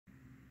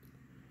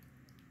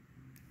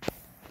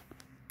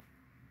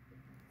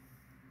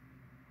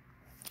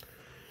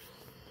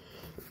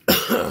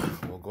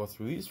go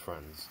through these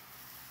friends.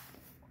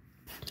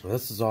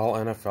 This is all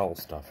NFL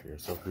stuff here,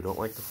 so if you don't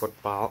like the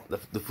football, the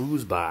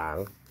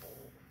foosball,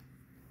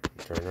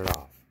 turn it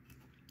off.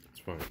 It's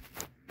fine.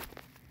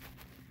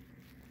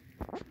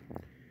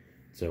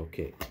 It's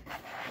okay.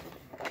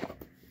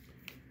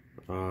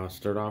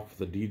 Start off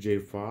with the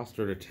DJ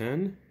Foster to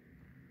 10.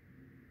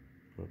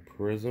 A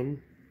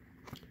Prism.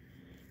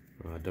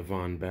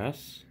 Devon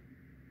Bess.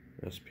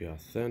 SP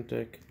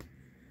Authentic.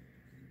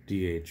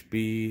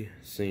 DHB.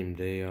 Same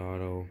Day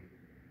Auto.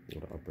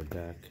 Upper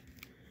Deck.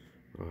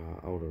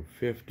 Out of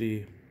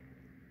 50. I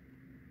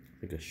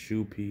think a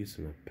shoe piece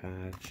and a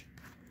patch.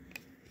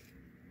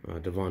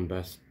 Devon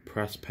Bess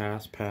Press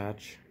Pass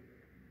patch.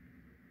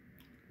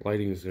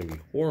 Lighting is going to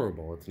be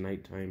horrible. It's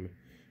nighttime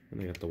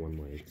and I got the one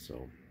light,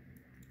 so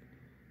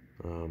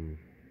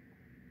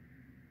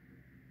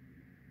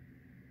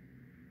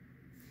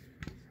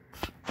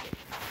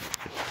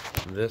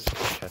this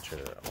will catch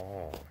it at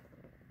all.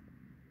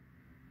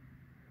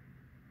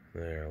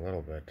 There, a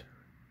little bit.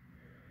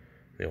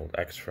 The old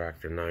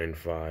X-Fractor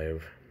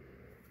 9.5.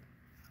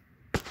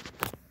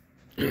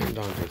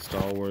 Daunte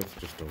Stallworth,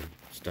 just don't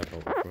step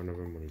out in front of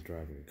him when he's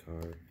driving a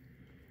car.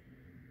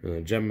 And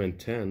a Gemman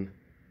 10.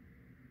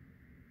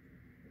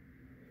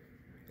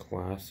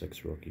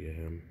 Classics rookie of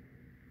him.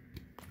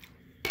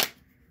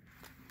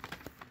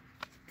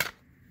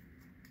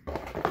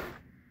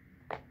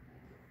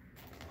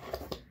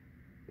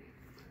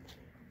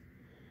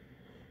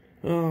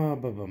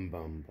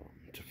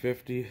 To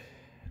 50,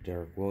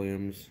 Derek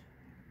Williams.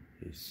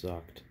 He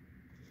sucked.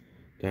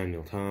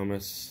 Daniel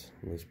Thomas.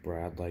 At least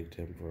Brad liked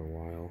him for a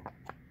while.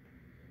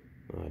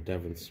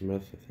 Devin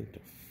Smith, I think to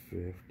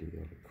 50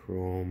 out of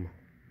Chrome.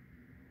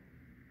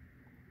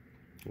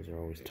 Those are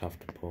always tough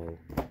to pull.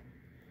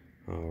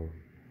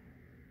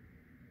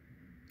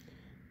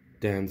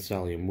 Dan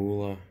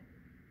Saliamula.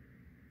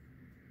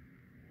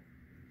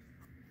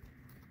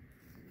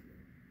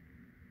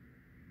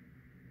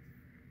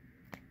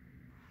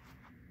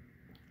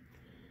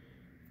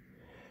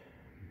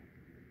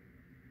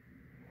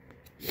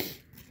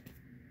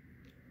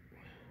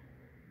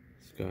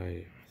 This guy,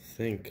 I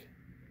think,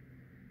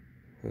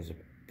 has a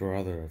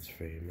brother that's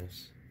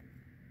famous.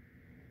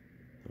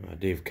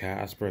 Dave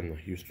Casper in the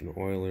Houston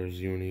Oilers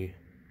uni.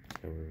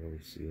 Never really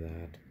see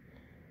that.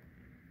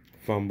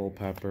 Fumble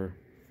Pepper.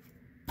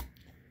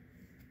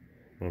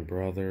 My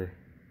brother.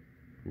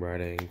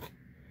 Red Ink.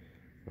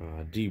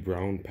 D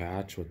Brown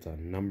patch with the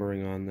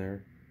numbering on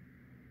there.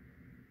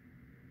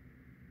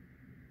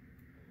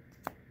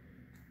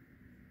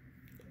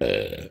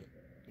 To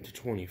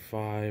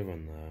 25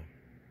 on the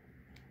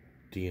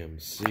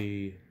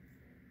DMC.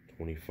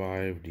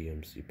 25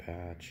 DMC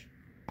patch.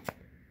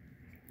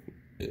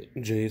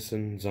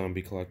 Jason,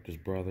 Zombie Collector's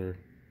brother.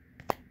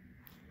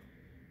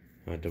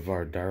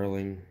 DeVar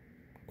Darling,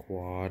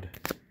 quad.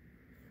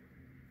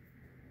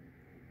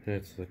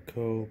 It's the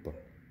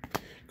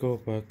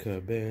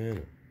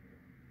Copacabana,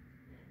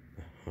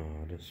 the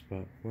hottest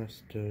spot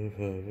west of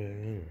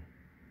Havana.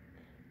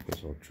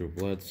 This old True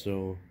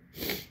Bledsoe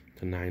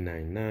to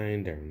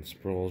 999. Darren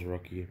Sproles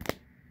rookie.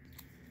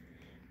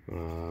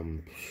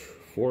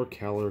 4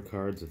 Keller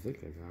cards. I think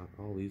I got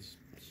all these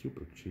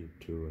super cheap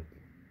too.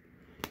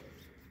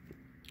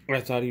 I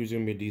thought he was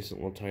going to be a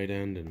decent little tight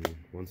end, and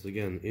once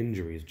again,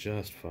 injuries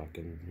just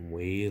fucking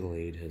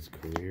waylaid his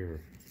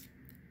career.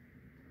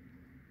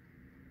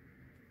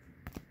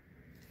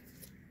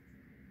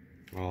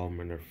 All of them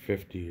in their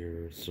 50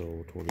 or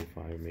so,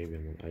 25 maybe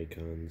on the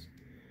icons.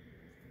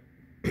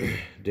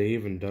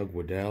 Dave and Doug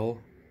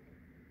Waddell.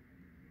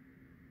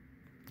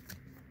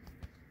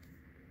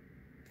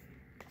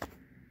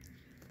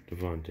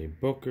 Devontae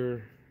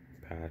Booker,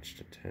 patch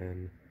to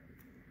 10.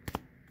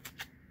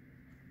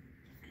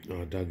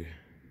 Doug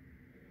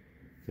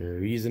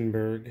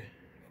Riesenberg,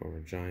 former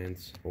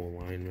Giants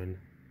O-lineman.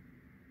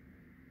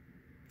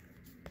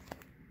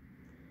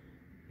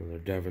 Another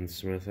Devin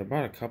Smith. I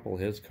bought a couple of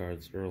his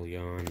cards early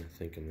on,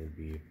 thinking they'd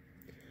be,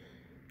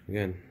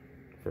 again,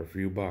 for a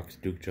few bucks.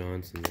 Duke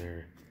Johnson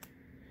there.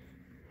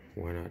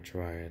 Why not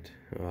try it?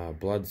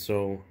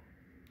 Bledsoe,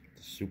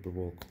 the Super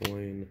Bowl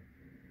coin.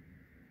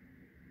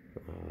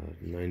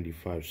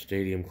 95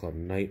 Stadium Club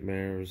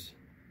Nightmares.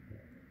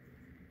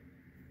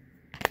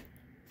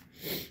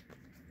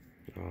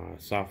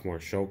 Sophomore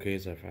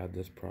Showcase. I've had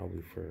this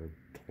probably for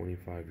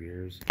 25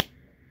 years.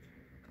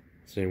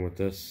 Same with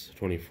this.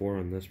 24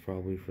 on this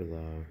probably for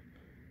the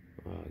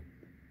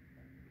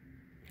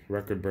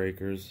Record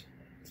Breakers.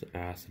 It's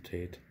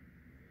acetate.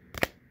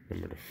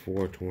 Number to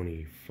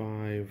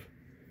 425.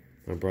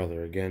 My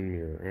brother again,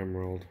 Mirror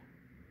Emerald.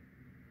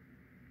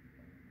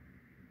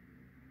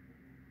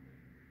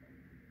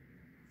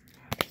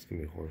 It's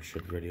gonna be a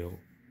horseshit video.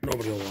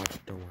 Nobody will watch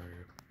it, don't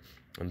worry.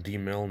 I'm D.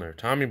 Milner.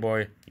 Tommy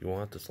boy, you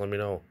want this? Let me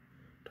know.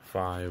 To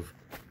 5.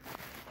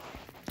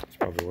 It's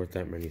probably worth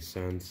that many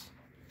cents.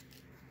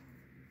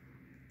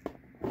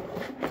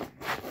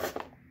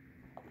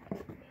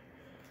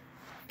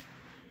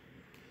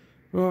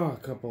 Oh, a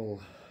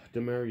couple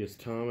Demarius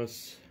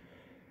Thomas.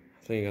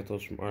 I think I got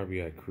those from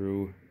RBI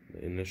Crew.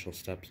 The initial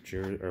steps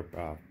jersey or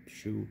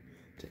shoe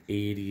to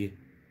 80.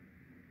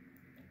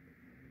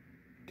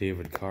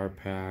 David Carr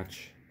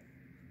patch.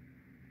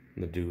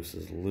 The Deuce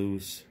is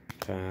loose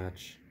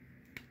patch.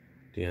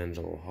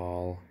 D'Angelo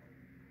Hall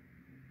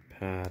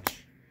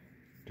patch.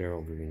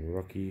 Daryl Green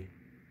rookie.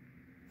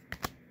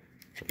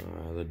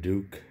 The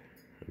Duke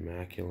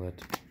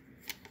immaculate.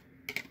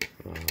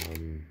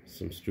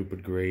 Some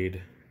stupid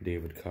grade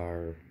David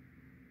Carr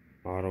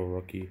auto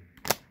rookie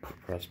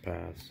press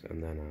pass,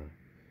 and then a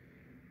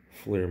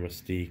Flair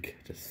Mystique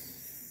to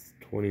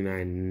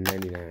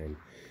 $29.99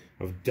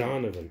 of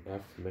Donovan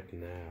F.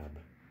 McNabb.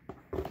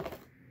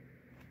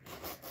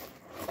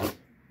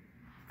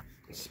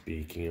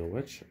 Speaking of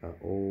which,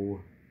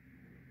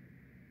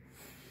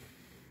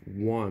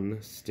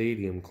 01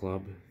 Stadium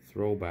Club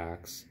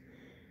throwbacks,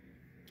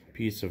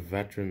 piece of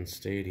Veteran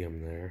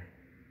Stadium there.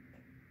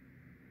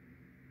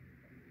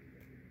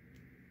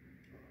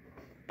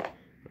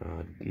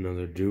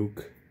 Another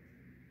Duke.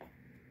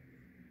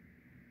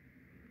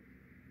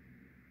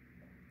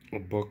 A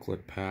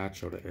booklet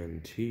patch out of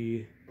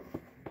NT.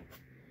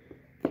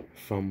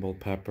 Fumble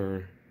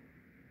Pepper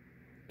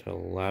to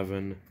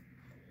 11.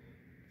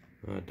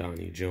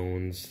 Donnie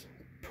Jones.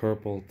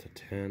 Purple to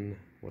 10.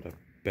 What a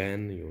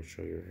Ben. You'll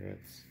show your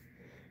hits.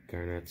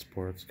 Garnett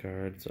Sports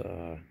Cards.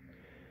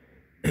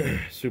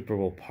 Super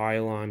Bowl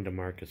Pylon.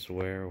 DeMarcus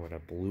Ware. What a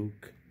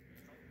Luke.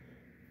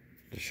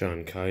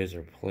 Deshaun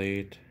Kaiser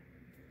plate.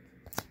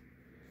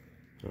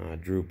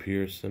 Drew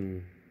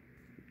Pearson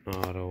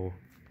auto.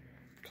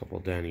 Couple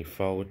Danny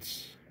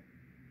Fouts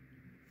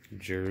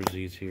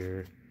jerseys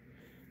here.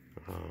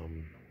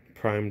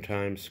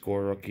 Primetime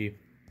score rookie.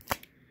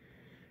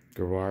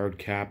 Gerard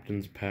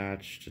captain's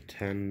patch to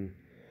 10. I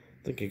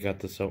think I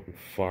got this out in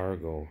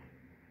Fargo.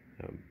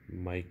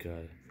 Mike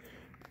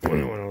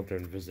went out there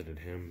and visited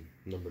him.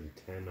 Number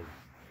 10 of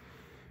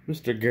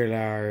Mr.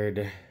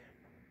 Gerard.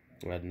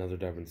 I had another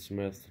Devin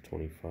Smith to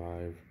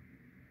 25.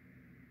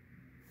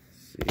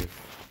 Let's see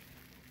if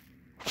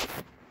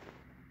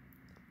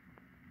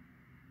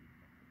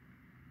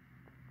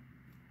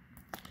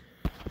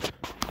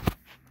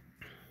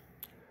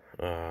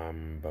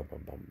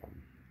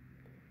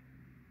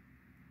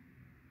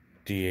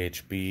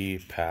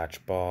DHB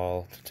patch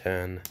ball to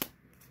 10.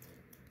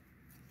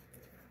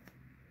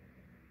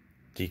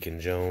 Deacon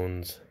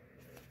Jones.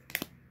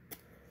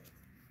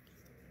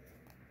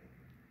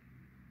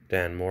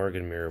 Dan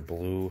Morgan mirror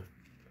blue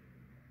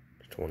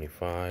to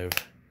 25.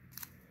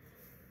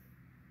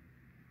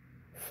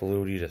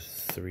 Flutie to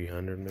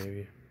 300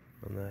 maybe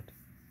on that.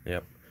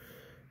 Yep.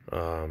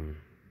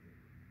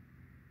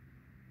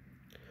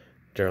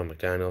 Daryl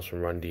McDaniels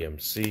from Run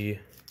DMC.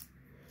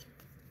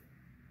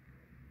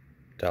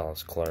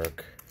 Dallas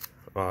Clark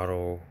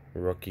auto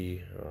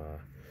rookie.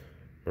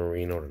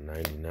 Marino to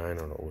 99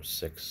 on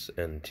 06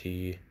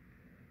 NT.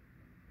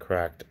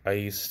 Cracked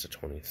Ice to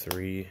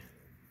 23.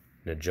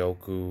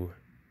 Njoku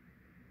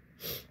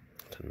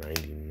to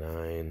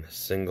 99.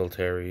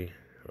 Singletary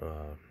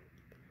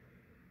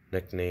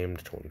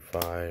nicknamed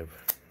 25.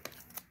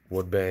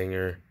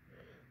 Woodbanger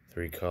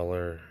 3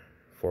 color,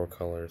 4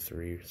 color,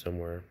 3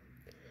 somewhere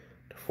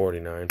to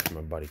 49 for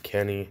my buddy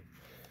Kenny.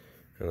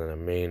 And then a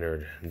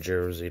Maynard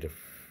jersey to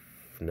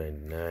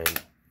 99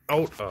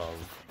 out of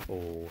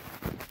 08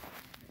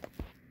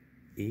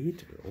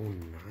 or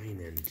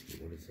 09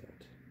 NT. What is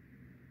that?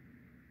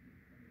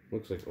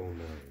 Looks like 09.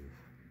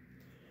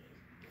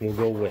 We'll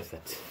go with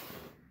it.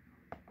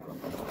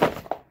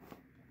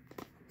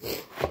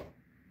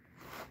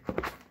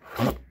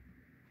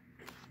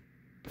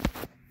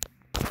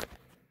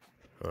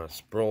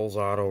 Sproles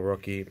auto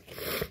rookie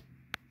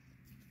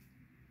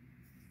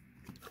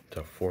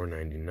to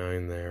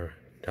 $4.99 there.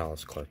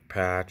 Dallas Clark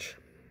patch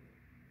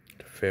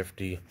to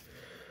 50.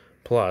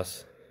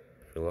 Plus,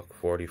 if you look,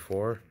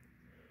 44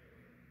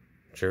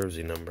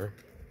 jersey number.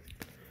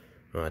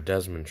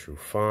 Desmond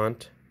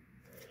Trufant.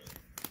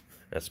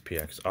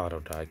 SPX auto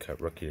die cut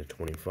rookie to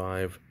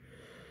 25.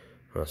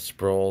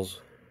 Sproles.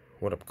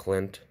 What up,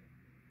 Clint?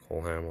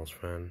 Cole Hamels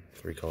fan.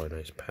 3 color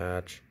nice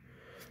patch.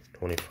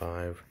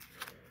 25.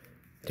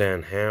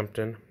 Dan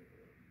Hampton.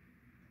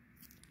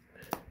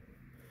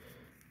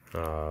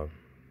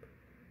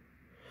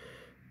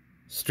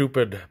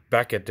 Stupid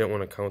Beckett didn't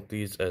want to count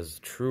these as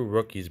true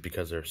rookies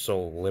because they're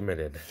so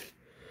limited.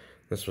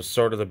 This was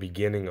sort of the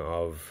beginning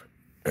of...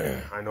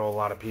 I know a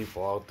lot of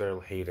people out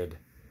there hated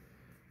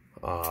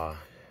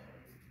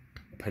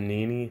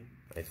Panini,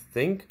 I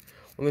think,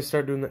 when they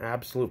started doing the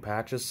Absolute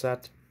Patches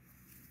set.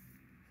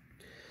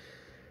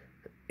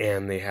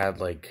 And they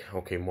had, like,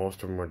 okay,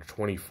 most of them were to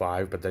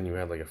 25, but then you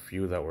had, like, a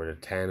few that were to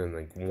 10, and,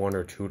 like, 1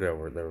 or 2 that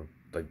were,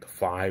 like, the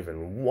 5,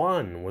 and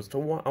 1 was to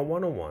a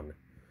 101.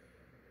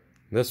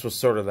 This was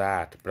sort of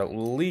that, but at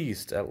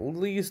least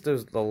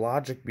there's the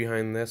logic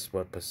behind this,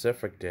 what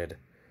Pacific did.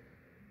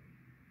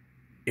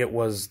 It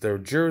was their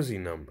jersey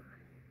number.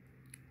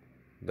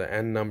 The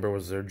end number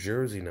was their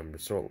jersey number,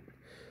 so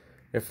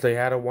if they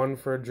had a 1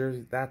 for a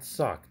jersey, that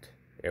sucked.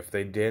 If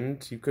they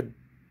didn't, you could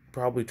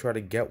probably try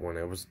to get one.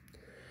 It was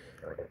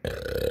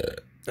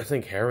I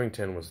think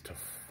Harrington was to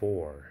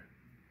 4.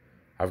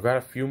 I've got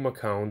a few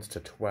McCowns to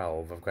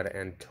 12. I've got an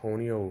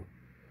Antonio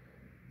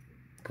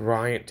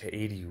Bryant to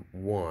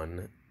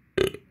 81.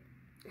 And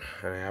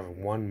I have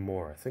one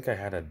more. I think I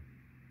had a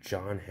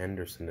John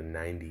Henderson to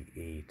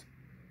 98.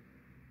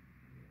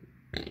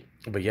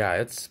 But yeah,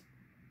 it's...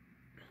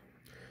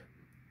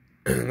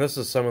 this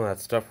is some of that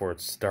stuff where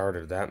it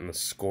started. That and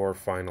the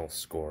final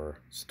score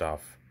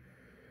stuff.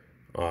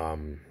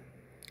 I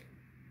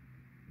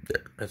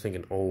think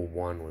in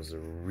 01 was the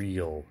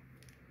real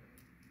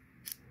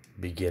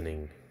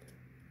beginning.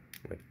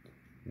 Like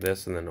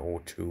this and then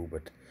 02.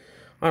 But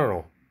I don't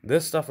know.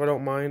 This stuff I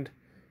don't mind.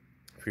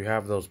 If you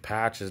have those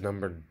patches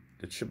numbered,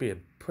 it should be a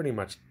pretty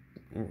much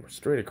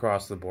straight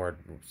across the board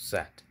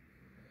set.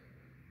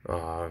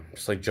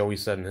 Just like Joey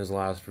said in his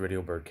last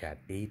video, Birdcat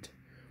 8.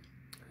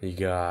 You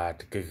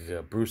got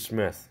Bruce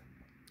Smith,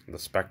 the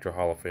Spectre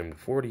Hall of Fame,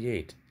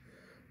 48.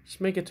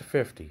 Just make it to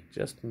 50.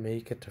 Just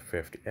make it to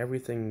 50.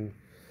 Everything,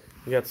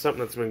 you got something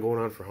that's been going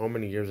on for how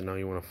many years and now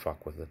you want to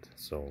fuck with it.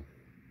 So,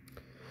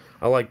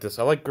 I like this.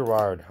 I like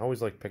Gerard. I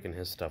always like picking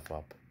his stuff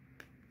up.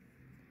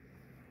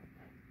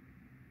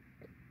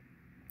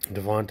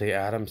 Devontae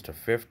Adams to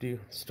 50.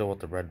 Still with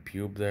the red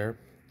pube there.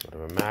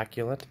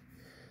 Immaculate.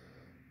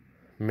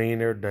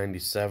 Maynard,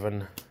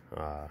 97.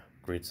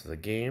 Greats of the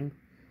game.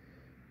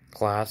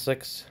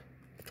 Classics,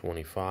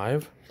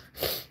 25.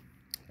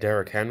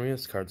 Derrick Henry,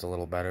 this card's a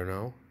little better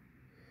now.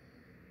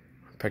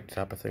 I picked it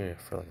up, I think,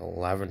 for like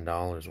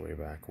 $11 way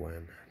back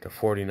when. To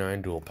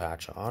 49, dual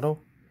patch auto.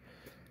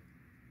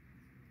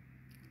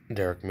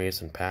 Derek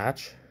Mason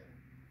patch.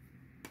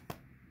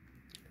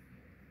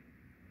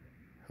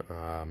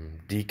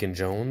 Deacon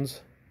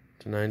Jones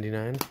to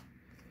 99.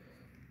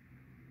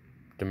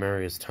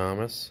 Demarius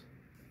Thomas,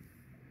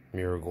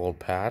 Mirror Gold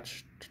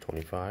patch to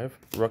 25.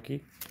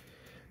 Rookie.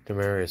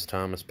 Demarius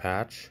Thomas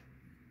patch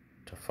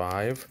to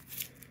 5.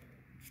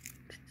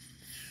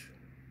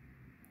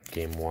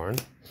 Game worn.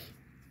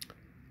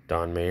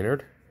 Don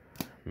Maynard.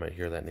 Might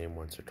hear that name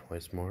once or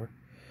twice more.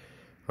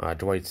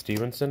 Dwight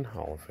Stevenson,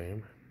 Hall of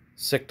Fame.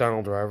 Sick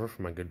Donald Driver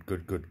for my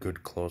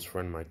good close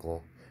friend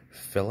Michael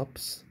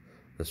Phillips.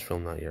 This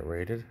film not yet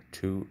rated.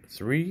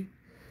 3.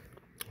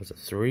 Was it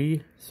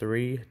 3?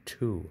 3,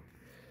 2.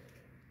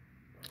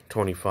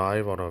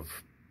 25 out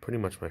of pretty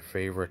much my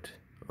favorite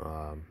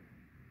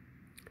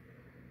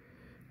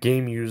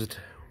game used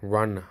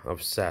run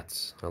of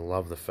sets. I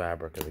love the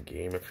fabric of the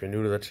game. If you're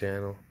new to the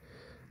channel,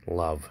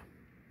 love.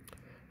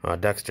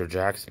 Dexter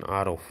Jackson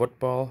auto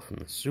football from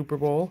the Super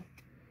Bowl.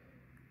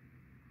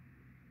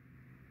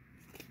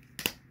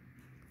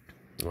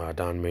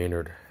 Don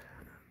Maynard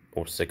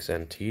 06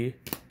 NT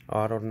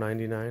auto to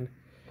 99.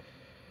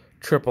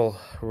 Triple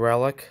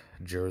relic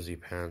jersey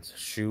pants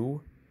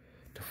shoe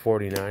to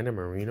 49 a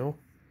Marino.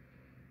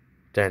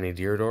 Danny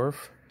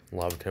Deerdorf.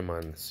 Loved him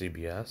on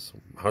CBS.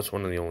 I was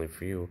one of the only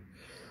few.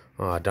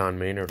 Don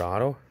Maynard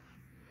auto.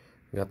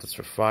 Got this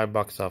for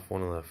 $5 off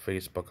one of the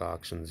Facebook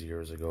auctions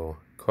years ago.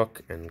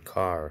 Cook and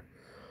Carr.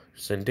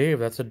 Saying, Dave,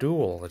 that's a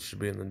duel. It should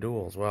be in the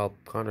duels. Well,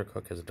 Connor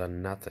Cook has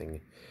done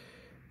nothing.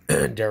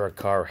 Derek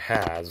Carr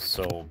has,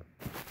 so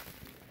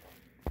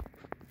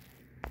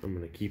I'm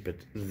gonna keep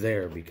it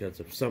there because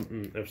if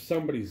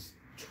somebody's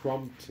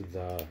trumped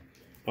the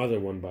other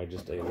one by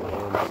just a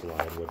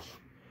landslide, which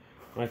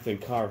I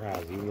think Carr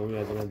has, even though he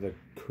hasn't had the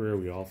career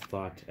we all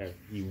thought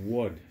he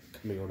would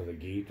coming out of the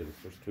gate in the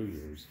first 2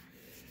 years.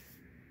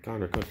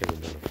 Connor Cook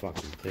hasn't done a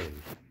fucking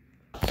thing.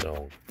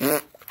 So,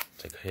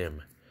 take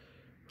him.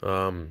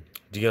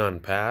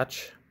 Deion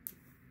patch.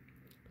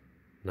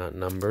 Not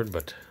numbered,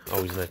 but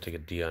always nice to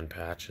get Deion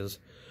patches.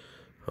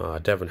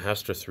 Devin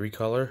Hester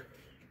 3-color.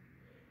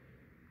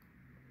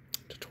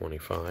 To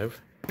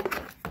 25.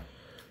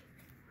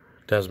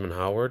 Desmond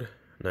Howard,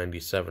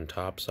 97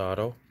 Topps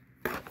auto.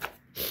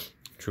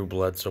 Drew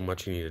bled so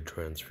much he needed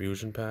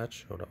transfusion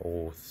patch. Out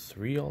of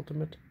 03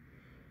 Ultimate.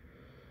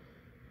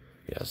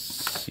 Yes,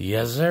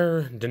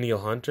 sir. Daniil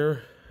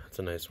Hunter. That's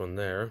a nice one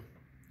there.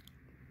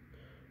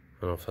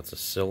 I don't know if that's a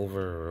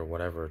silver or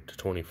whatever. To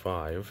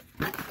 25.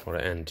 Or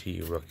an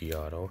NT rookie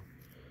auto.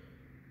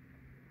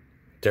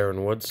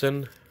 Darren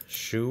Woodson.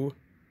 Shoe.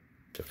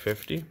 To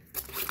 50.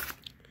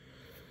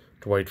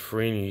 Dwight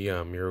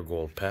Freeney Mirror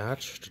Gold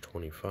patch. To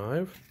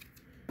 25.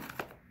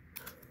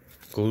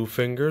 Glue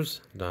Fingers,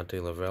 Daunte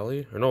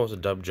Lavelli. Or no, it's a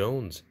Dub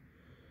Jones.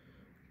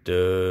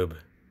 Dub.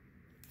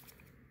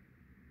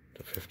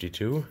 To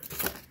 52.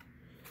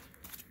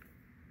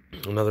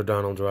 Another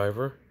Donald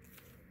Driver.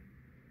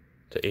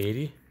 To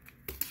 80.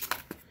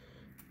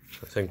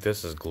 I think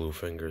this is Glue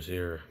Fingers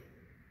here.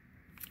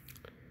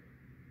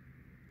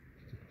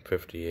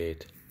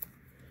 58.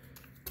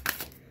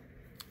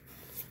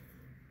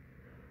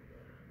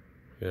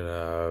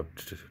 Got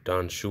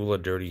Don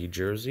Shula Dirty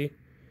Jersey.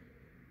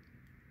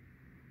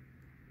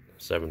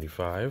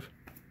 75.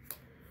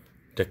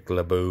 Dick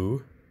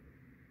LeBeau.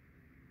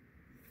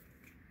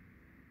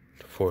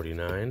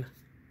 49.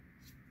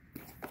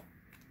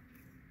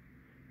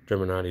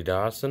 Germinati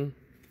Dawson.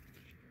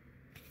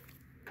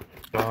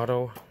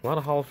 Auto. A lot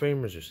of Hall of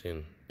Famers you're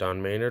seeing.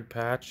 Don Maynard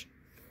patch.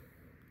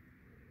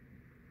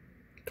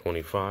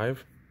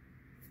 25.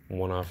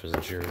 One off his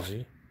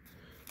jersey.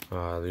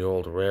 The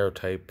old rare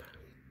type,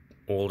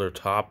 older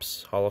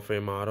Topps Hall of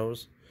Fame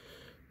autos.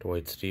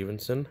 Dwight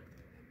Stevenson.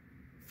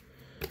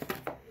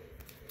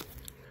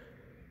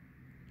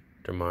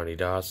 Dermontti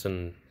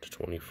Dawson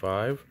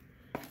 /25.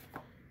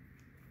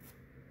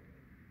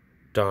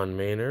 Don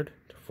Maynard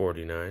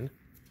 /49.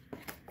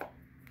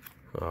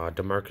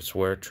 DeMarcus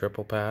Ware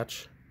triple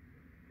patch.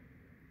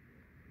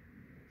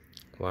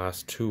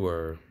 Last two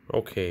are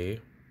okay.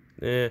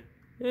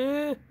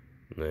 Nah.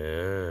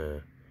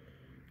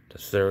 To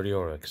 30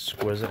 or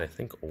exquisite, I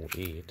think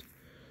 08.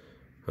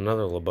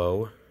 Another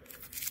LeBeau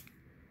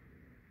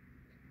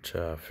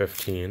to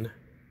 15.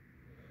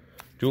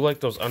 Do like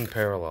those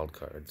unparalleled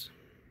cards.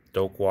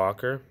 Doak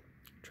Walker,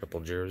 triple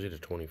jersey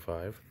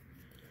 /25.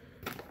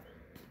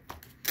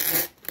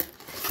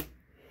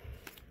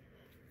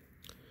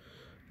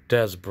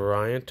 Des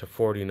Bryant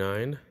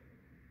 /49.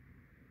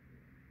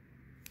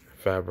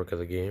 Fabric of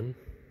the game.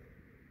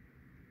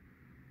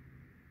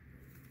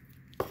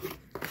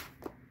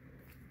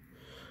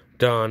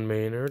 Don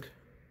Maynard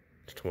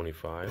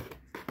 /25.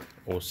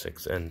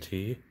 06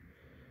 NT.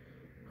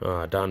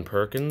 Don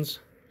Perkins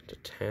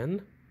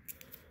 /10.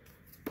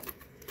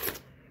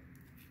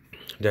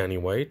 Danny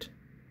White,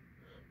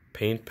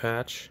 paint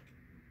patch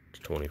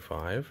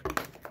 /25.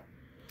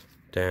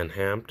 Dan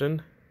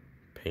Hampton,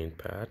 paint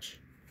patch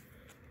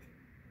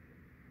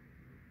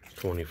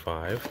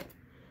 /25.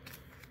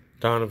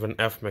 Donovan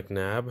F.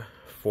 McNabb,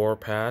 4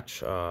 patch,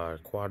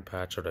 quad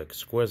patch out of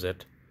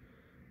exquisite.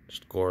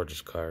 Just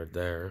gorgeous card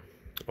there.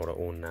 Out of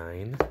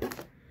 09.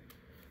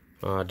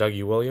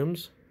 Dougie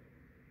Williams,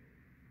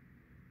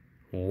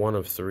 1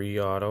 of 3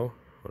 auto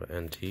out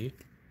of NT.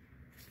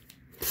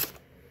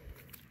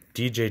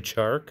 DJ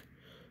Chark,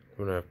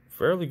 having a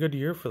fairly good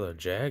year for the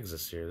Jags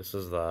this year. This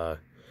is the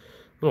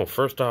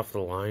first off the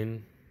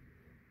line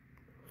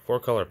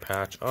 4-color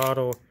patch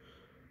auto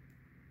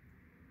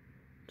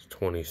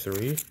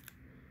 /23.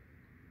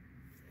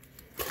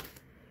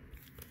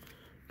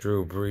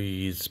 Drew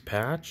Brees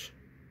patch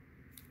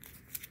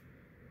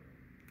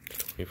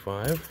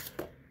 /25.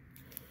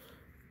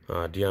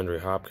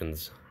 DeAndre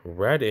Hopkins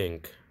red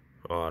ink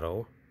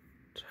auto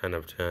 10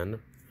 of 10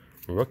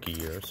 rookie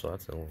year, so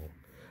that's a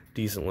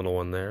decent little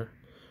one there.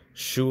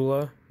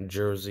 Shula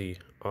jersey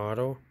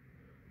auto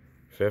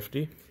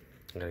 50.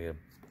 Gotta get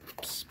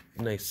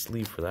a nice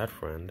sleeve for that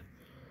friend.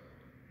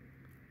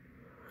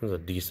 There's a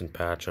decent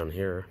patch on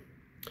here.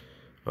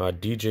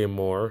 DJ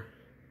Moore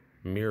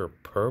mirror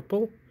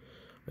purple,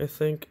 I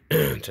think,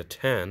 to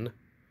 10.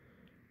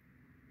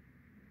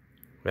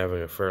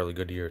 Having a fairly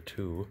good year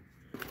too.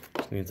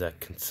 Just needs that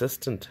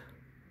consistent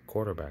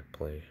quarterback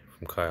play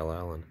from Kyle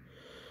Allen.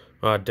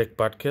 Dick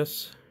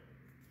Butkus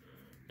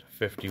to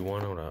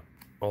 51 on a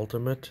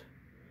ultimate.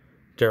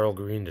 Darrell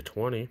Green to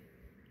 20.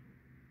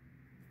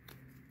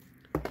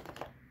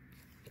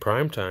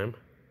 Primetime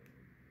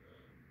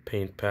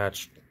paint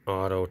patch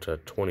auto to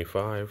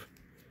 25.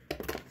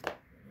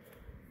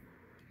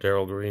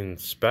 Darrell Green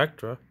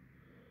Spectra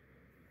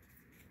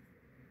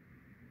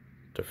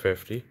to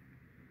 50.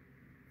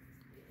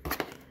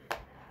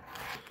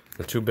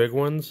 The two big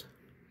ones,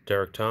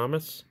 Derek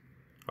Thomas,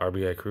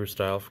 RBI Crew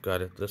style,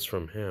 got this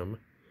from him.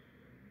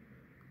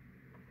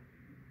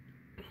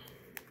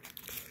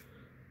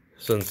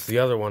 Since the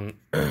other one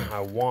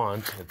I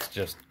want, it's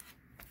just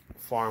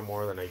far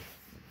more than I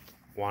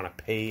want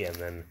to pay, and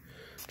then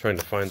trying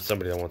to find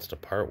somebody that wants to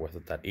part with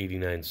it. That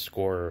 89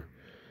 score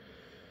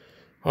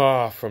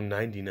from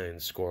 99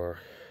 score,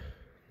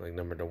 like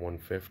numbered to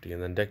 150.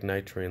 And then Dick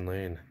Night Train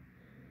Lane.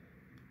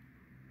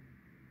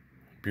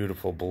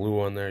 Beautiful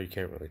blue on there. You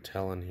can't really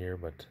tell in here,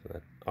 but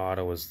that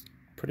auto is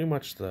pretty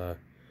much the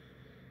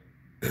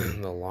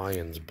the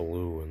Lions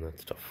blue, and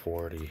that's to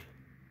 40.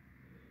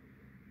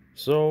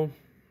 So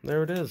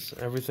there it is.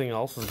 Everything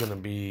else is going to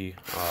be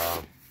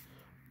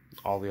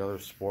all the other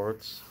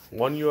sports.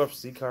 One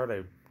UFC card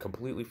I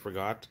completely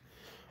forgot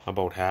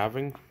about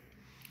having.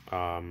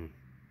 A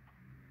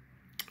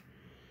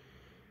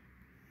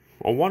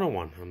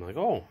 101. I'm like,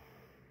 oh,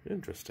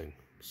 interesting.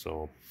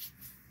 So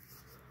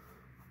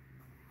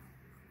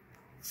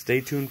stay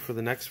tuned for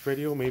the next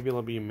video. Maybe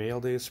there'll be mail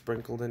days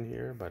sprinkled in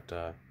here,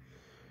 but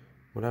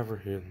whatever.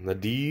 Here, the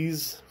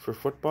D's for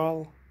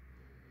football.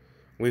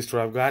 At least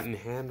what I've got in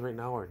hand right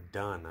now are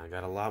done. I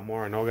got a lot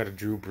more. I know I got a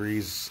Drew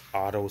Brees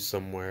auto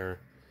somewhere,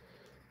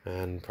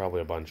 and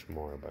probably a bunch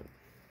more. But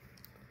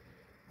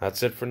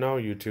that's it for now,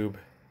 YouTube.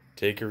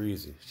 Take her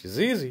easy. She's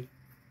easy.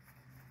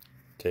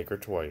 Take her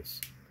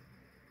twice.